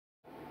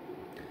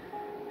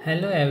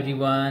Hello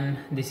everyone,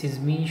 this is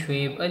me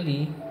Shoaib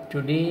Ali.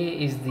 Today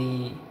is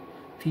the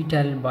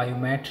fetal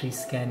biometry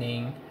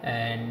scanning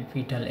and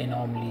fetal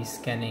anomaly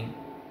scanning.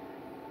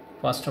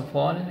 First of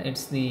all,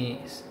 it's the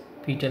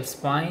fetal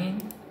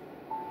spine.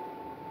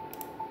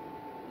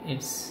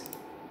 It's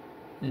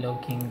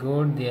looking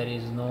good. There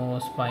is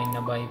no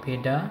spina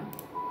bifida.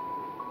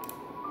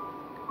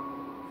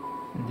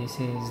 This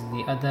is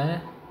the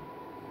other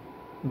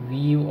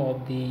view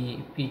of the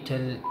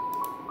fetal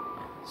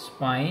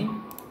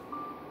spine.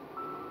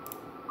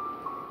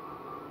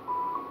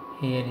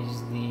 Here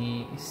is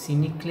the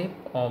cine clip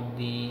of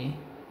the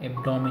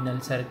abdominal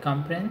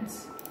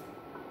circumference.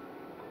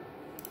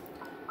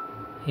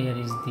 Here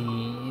is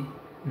the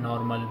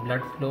normal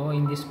blood flow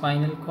in the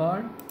spinal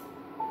cord.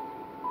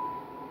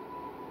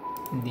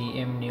 The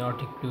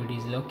amniotic fluid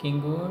is looking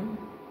good.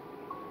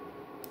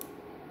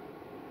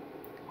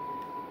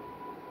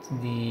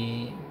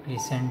 The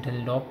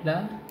placental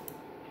Doppler,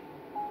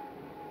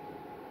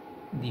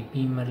 the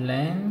femur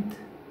length,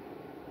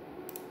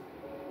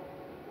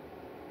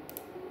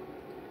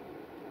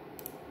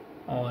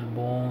 all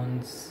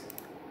bones,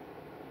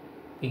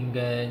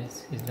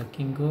 fingers is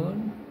looking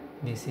good.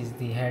 This is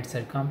the head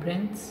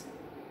circumference.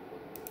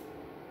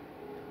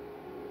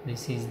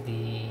 This is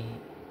the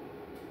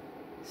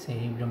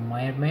cerebrum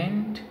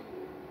measurement.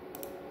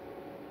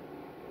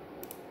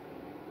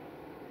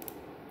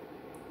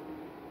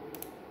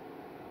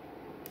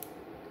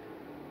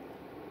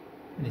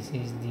 This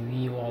is the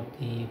view of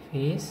the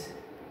face.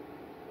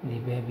 The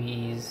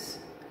baby is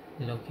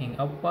looking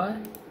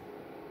upward.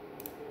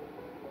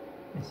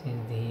 This is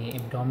the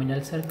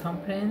abdominal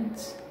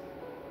circumference.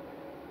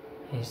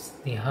 It's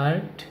the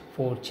heart,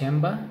 4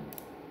 chamber.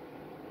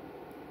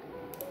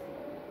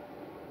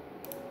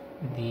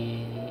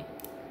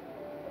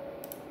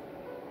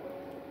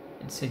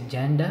 It's a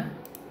gender.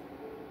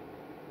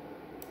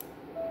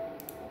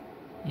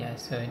 Yeah,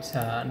 so it's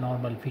a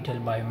normal fetal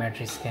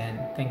biometry scan.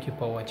 Thank you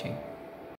for watching.